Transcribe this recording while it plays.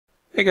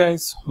Hey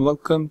guys,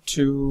 welcome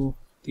to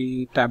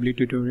the Tableau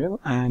tutorial,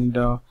 and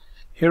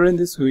here in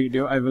this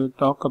video I will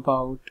talk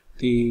about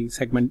the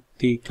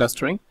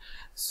clustering.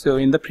 So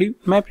in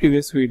my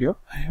previous video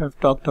I have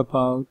talked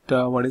about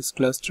what is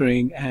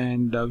clustering,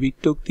 and we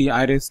took the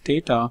iris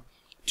data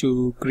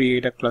to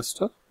create a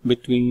cluster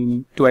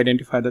to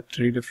identify the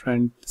 3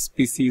 different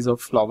species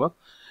of flower.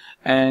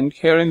 And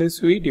here in this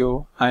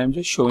video I am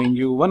just showing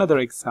you one other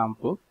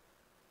example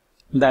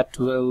that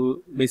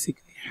will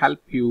basically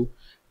help you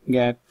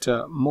get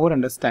more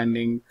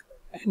understanding,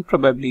 and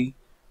probably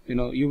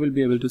you will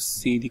be able to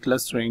see the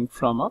clustering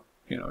from a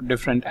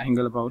different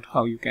angle about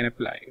how you can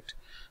apply it.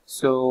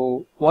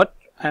 So what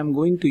I'm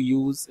going to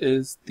use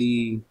is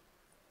the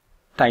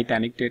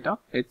Titanic data.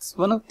 It's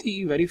one of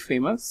the very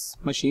famous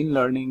machine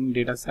learning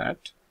data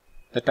set,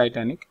 the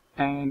Titanic,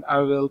 and I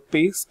will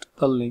paste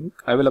the link.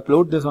 I will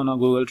upload this on a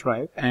Google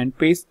Drive and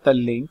paste the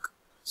link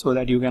so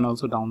that you can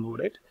also download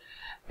it.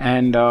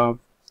 And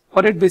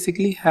what it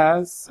basically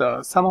has,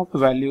 some of the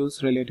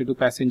values related to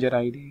passenger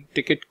ID,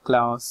 ticket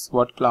class,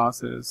 what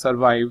class is,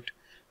 survived.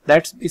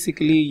 That's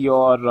basically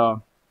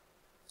your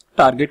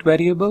target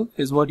variable,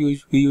 is what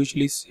we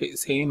usually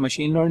say in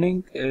machine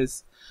learning,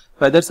 is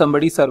whether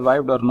somebody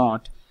survived or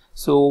not.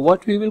 So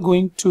what we will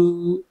going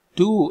to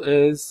do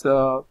is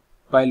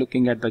by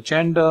looking at the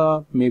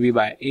gender, maybe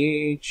by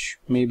age,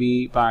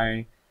 maybe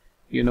by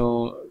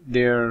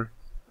their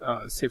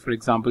say for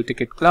example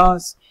ticket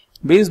class.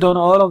 Based on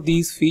all of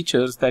these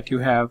features that you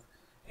have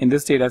in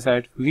this data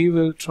set, we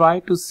will try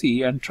to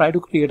see and try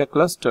to create a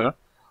cluster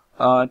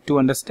to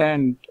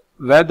understand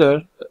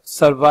whether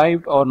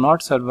survived or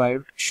not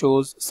survived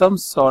shows some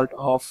sort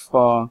of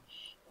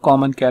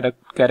common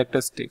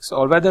characteristics,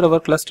 or whether our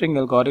clustering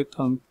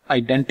algorithm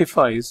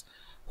identifies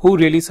who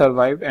really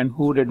survived and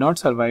who did not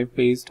survive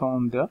based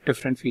on the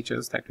different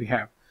features that we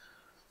have.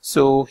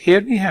 So here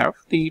we have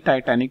the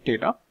Titanic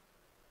data,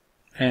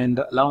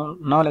 and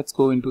now let's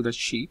go into the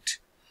sheet.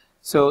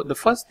 So the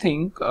first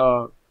thing,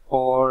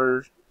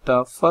 or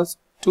the first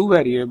 2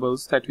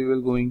 variables that we will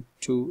going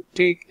to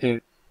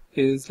take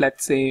is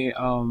let's say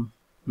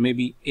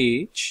maybe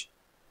age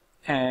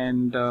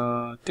and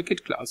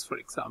ticket class, for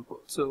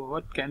example. So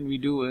what can we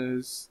do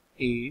is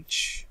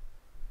age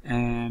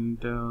and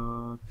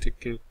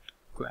ticket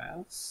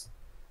class,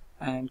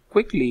 and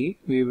quickly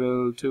we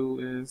will do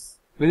is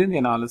within the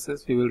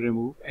analysis we will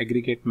remove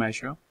aggregate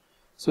measure.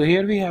 So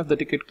here we have the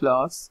ticket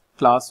class,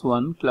 class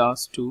 1,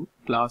 class 2,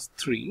 class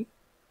 3,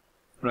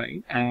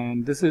 right?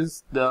 And this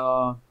is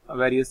the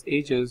various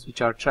ages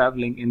which are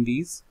traveling in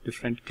these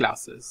different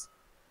classes.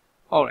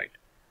 Alright,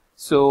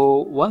 so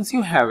once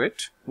you have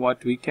it,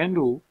 what we can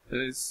do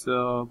is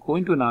go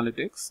into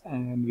analytics,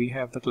 and we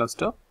have the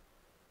cluster.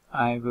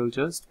 I will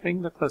just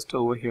bring the cluster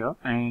over here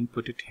and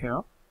put it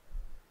here,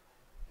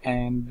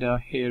 and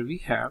here we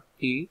have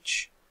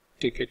age,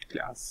 ticket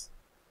class.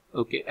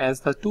 Okay,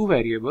 as the 2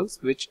 variables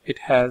which it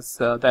has,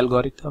 the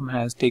algorithm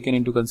has taken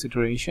into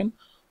consideration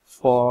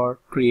for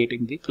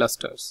creating the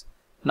clusters.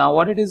 Now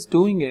what it is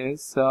doing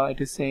is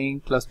it is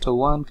saying cluster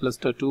 1,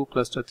 cluster 2,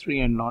 cluster 3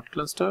 and not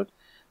clustered,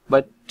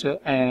 but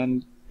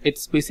and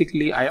it's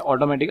basically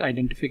automatic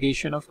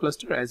identification of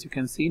cluster. As you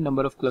can see,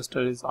 number of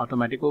cluster is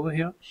automatic over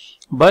here,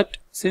 but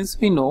since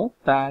we know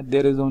that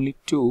there is only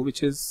 2,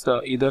 which is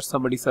either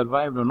somebody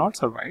survived or not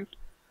survived,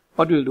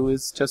 what we'll do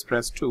is just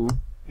press 2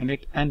 and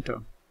hit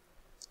enter.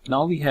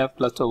 Now we have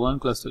cluster 1,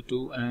 cluster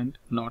 2 and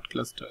not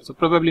clustered. So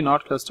probably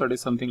not clustered is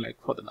something like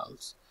for the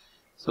nulls.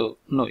 So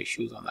no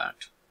issues on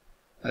that.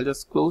 I'll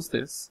just close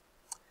this,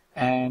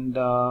 and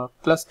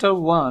cluster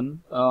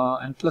 1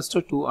 and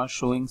cluster 2 are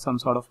showing some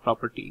sort of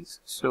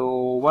properties. So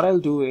what I'll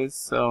do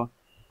is I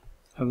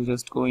will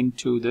just go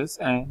into this,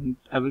 and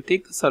I will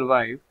take the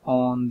survive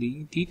on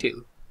the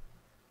detail.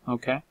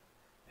 Okay,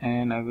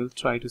 and I will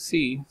try to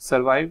see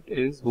survived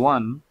is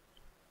 1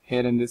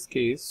 here in this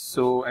case.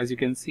 So as you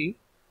can see,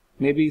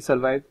 maybe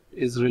survived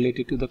is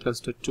related to the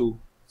cluster 2.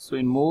 So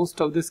in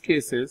most of these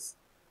cases,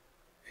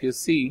 if you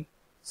see,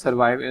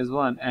 survive is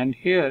 1, and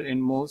here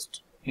in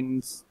most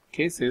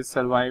cases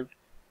survived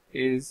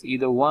is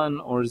either 1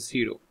 or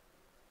 0,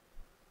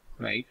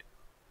 right?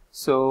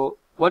 So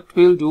what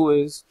we'll do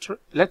is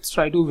let's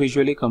try to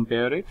visually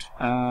compare it,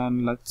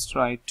 and let's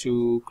try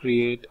to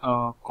create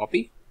a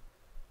copy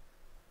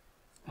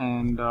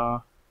and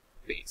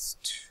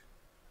paste.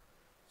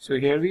 So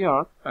here we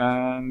are,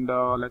 and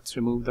let's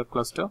remove the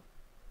cluster.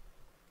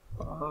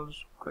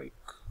 Quick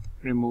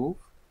remove,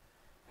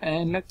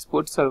 and let's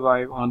put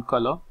survive on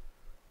color.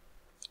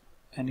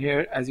 And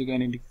here, as you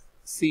can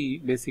see,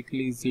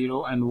 basically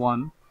 0 and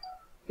 1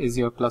 is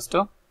your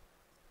cluster,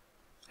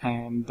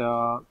 and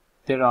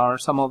there are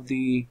some of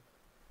the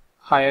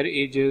higher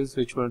ages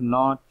which were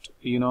not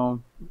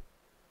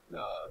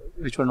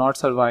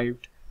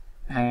survived,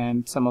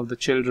 and some of the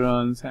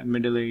children's and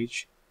middle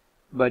age.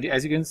 But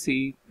as you can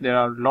see, there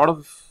are a lot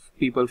of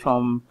people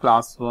from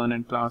class 1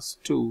 and class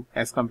 2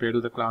 as compared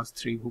to the class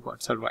 3 who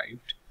got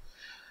survived.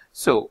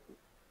 So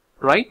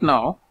right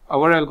now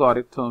our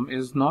algorithm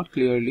is not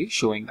clearly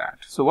showing that.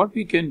 So what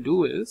we can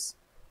do is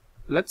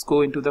let's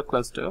go into the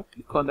cluster,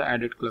 click on the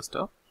added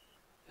cluster,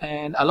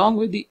 and along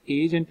with the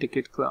age and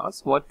ticket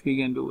class, what we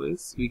can do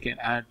is we can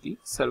add the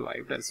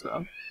survived as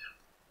well.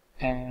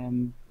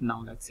 And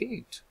now let's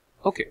see it.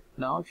 Okay,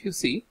 now if you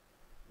see,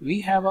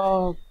 we have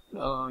a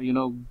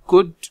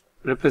good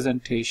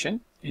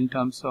representation in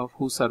terms of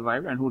who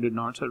survived and who did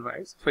not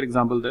survive. For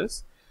example,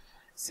 this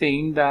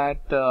saying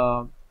that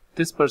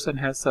this person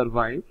has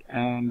survived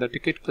and the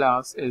ticket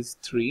class is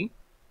 3,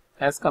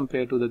 as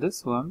compared to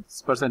this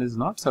person is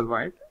not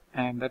survived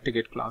and the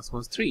ticket class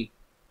was 3,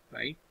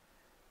 right?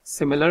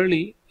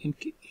 Similarly,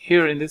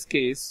 here in this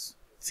case,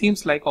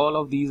 seems like all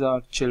of these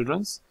are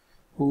children's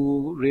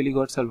who really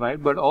got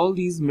survived, but all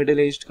these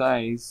middle-aged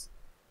guys,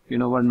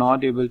 were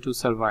not able to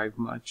survive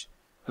much.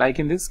 Like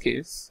in this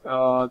case,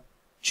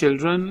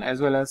 children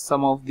as well as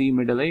some of the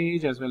middle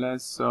age, as well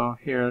as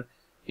here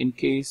in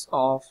case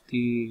of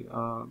the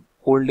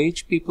old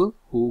age people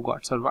who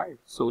got survived.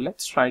 So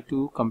let's try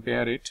to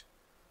compare it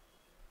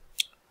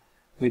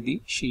with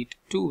the sheet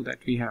 2 that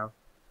we have.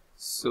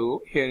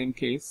 So here in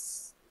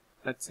case,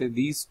 let's say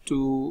these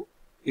two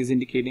is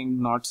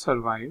indicating not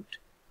survived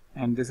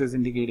and this is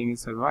indicating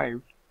is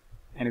survived,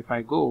 and if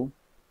I go,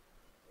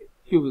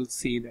 you will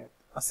see that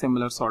a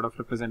similar sort of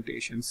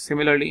representation.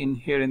 Similarly,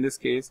 in this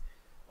case,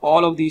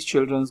 all of these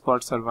children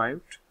got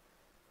survived,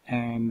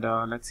 and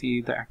let's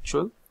see the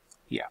actual.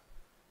 Yeah,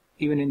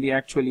 even in the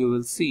actual you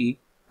will see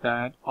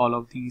that all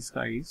of these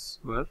guys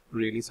were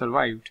really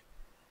survived.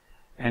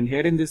 And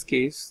here in this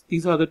case,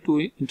 these are the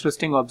two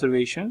interesting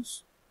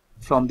observations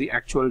from the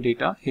actual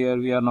data. Here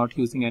we are not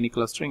using any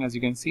clustering, as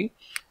you can see,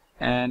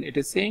 and it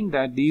is saying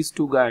that these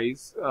two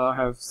guys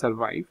have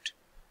survived.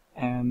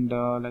 And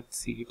let's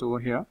see it over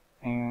here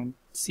and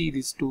see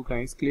these two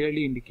guys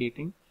clearly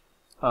indicating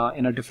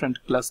in a different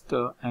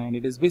cluster, and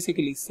it is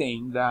basically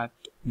saying that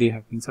they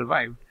have been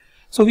survived.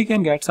 So we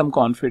can get some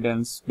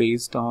confidence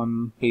based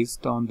on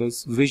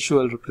this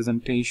visual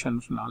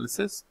representation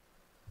analysis.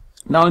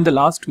 Now in the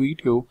last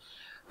video,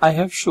 I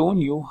have shown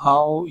you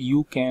how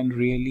you can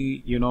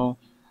really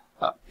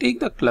take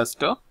the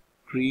cluster,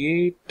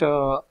 create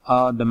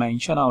a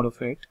dimension out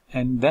of it,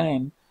 and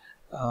then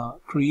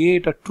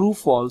create a true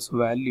false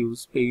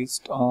values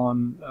based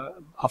on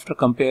after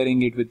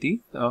comparing it with the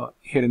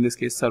here in this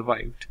case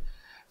survived.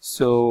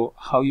 So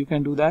how you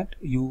can do that?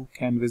 You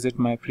can visit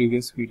my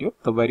previous video,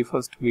 the very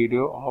first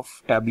video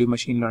of Tableau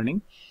machine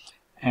learning,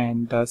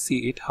 and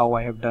see it how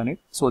I have done it,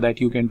 so that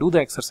you can do the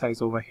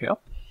exercise over here.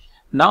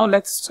 Now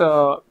let's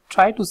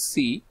try to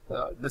see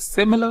the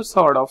similar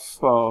sort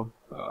of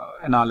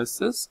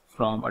analysis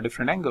from a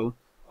different angle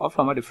or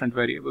from a different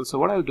variable. So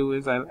what I'll do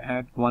is I'll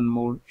add one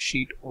more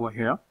sheet over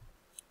here,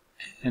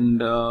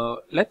 and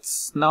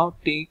let's now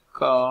take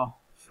for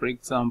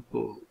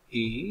example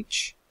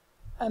age,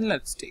 and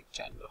let's take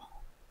gender,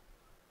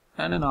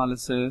 and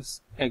analysis,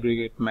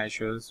 aggregate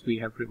measures, we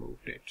have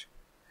removed it.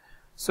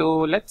 So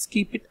let's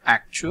keep it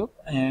actual,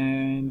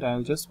 and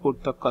I'll just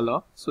put the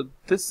color. So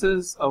this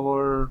is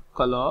our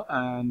color,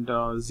 and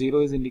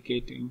 0 is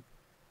indicating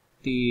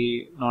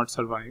the not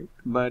survived,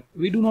 but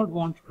we do not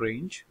want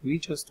range, we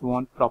just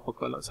want proper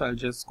color. So I'll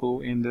just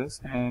go in this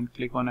and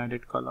click on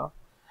edit color,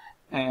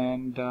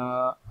 and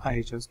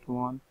I just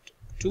want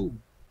 2,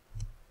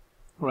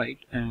 right?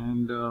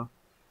 And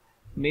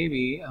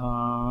maybe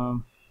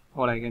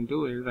what I can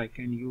do is I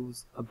can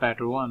use a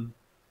better one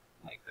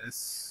like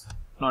this,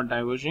 not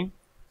diverging.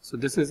 So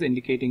this is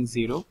indicating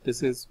 0,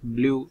 this is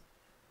blue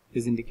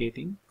is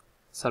indicating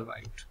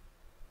survived.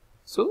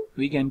 So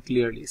we can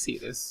clearly see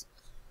this.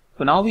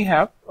 So now we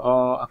have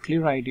a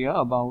clear idea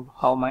about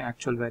how my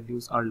actual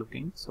values are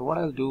looking. So what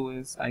I'll do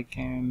is I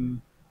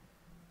can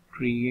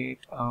create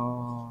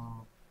a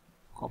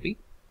copy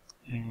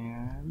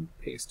and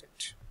paste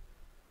it.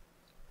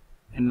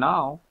 And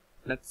now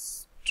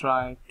let's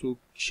try to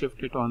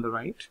shift it on the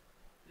right.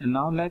 And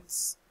now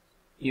let's,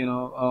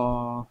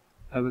 I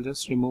will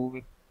just remove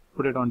it,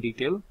 put it on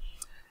detail,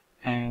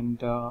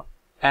 and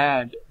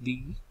add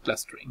the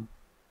clustering.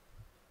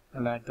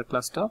 I'll add the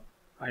cluster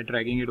by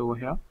dragging it over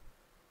here.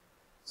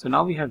 So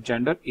now we have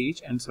gender,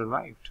 age, and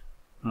survived.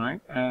 All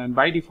right, and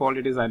by default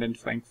it is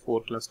identifying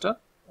 4 cluster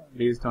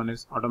based on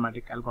its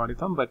automatic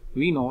algorithm, but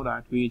we know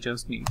that we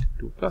just need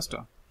 2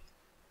 cluster.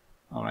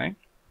 All right,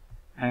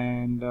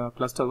 and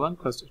cluster 1,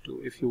 cluster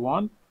 2. If you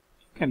want,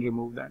 you can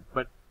remove that,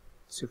 but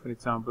say for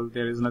example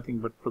there is nothing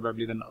but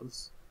probably the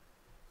nulls.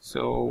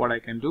 So what I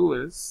can do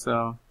is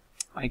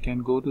I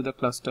can go to the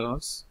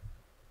clusters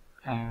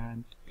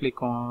and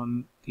click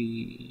on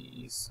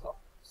the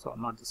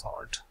not the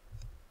sort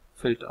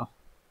filter,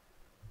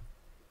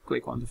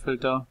 click on the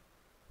filter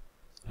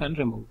and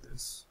remove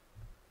this.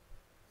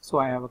 So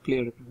I have a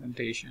clear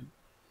representation.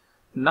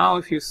 Now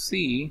if you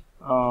see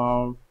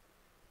on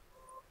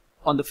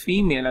the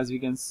female, as we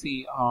can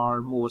see,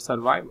 are more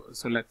survivors.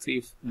 So let's see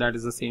if that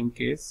is the same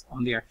case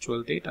on the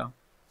actual data.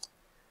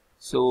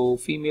 So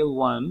female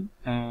 1,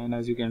 and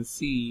as you can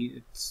see,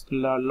 it's a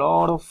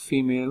lot of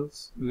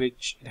females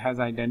which it has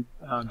the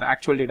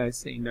actual data is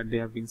saying that they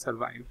have been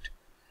survived,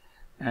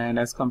 and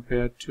as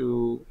compared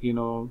to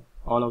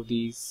all of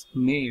these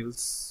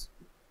males,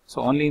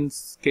 So only in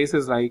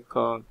cases like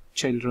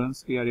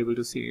children's we are able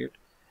to see it,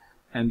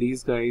 and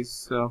these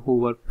guys who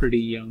were pretty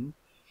young,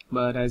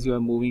 but as you are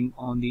moving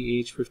on the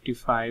age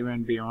 55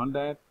 and beyond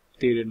that,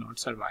 they did not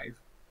survive.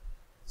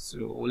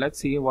 So let's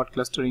see what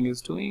clustering is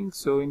doing.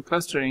 So in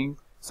clustering,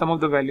 some of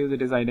the values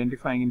it is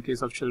identifying in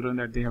case of children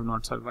that they have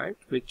not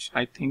survived, which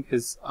I think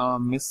is a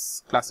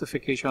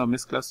misclassification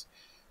or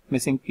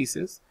missing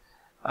pieces.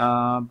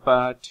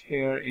 But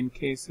here in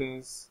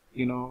cases,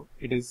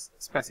 it is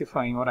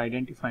specifying or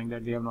identifying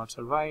that they have not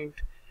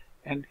survived,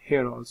 and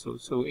here also.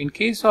 So in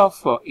case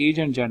of age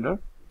and gender,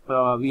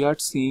 we are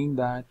seeing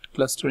that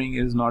clustering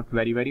is not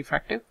very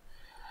effective,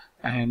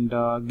 and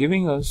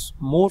giving us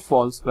more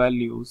false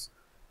values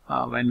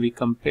when we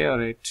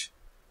compare it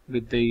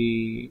with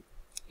the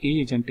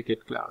age and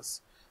ticket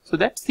class. So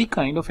that's the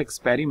kind of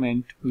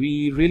experiment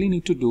we really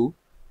need to do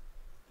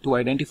to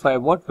identify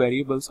what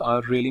variables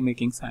are really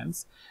making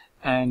sense.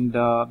 And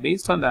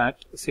based on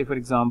that, say for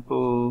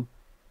example,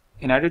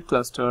 in added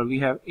cluster we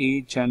have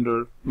age,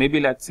 gender. Maybe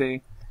let's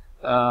say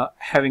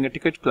having a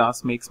ticket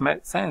class makes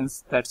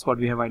sense. That's what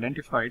we have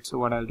identified. So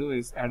what I'll do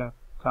is add a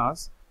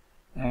class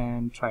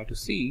and try to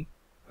see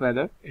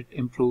whether it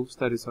improves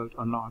the result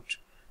or not.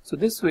 So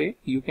this way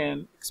you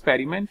can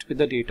experiment with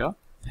the data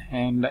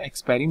and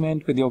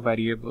experiment with your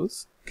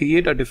variables,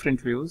 create a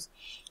different views,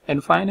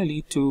 and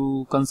finally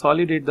to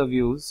consolidate the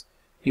views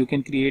you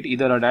can create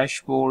either a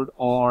dashboard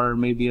or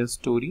maybe a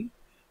story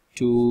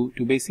to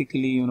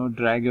basically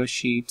drag your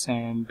sheets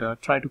and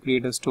try to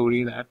create a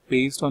story that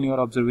based on your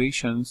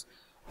observations,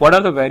 what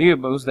are the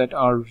variables that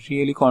are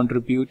really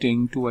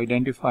contributing to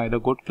identify the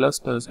good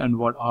clusters and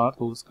what are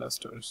those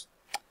clusters.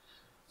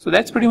 So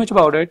that's pretty much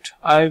about it.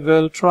 I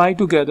will try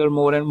to gather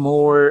more and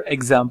more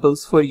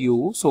examples for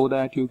you so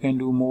that you can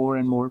do more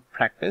and more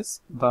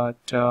practice.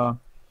 But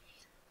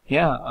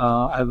yeah,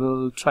 I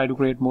will try to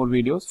create more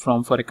videos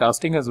from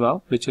forecasting as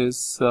well, which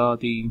is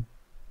the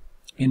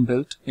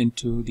inbuilt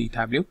into the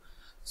Tableau.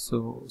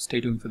 So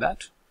stay tuned for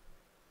that.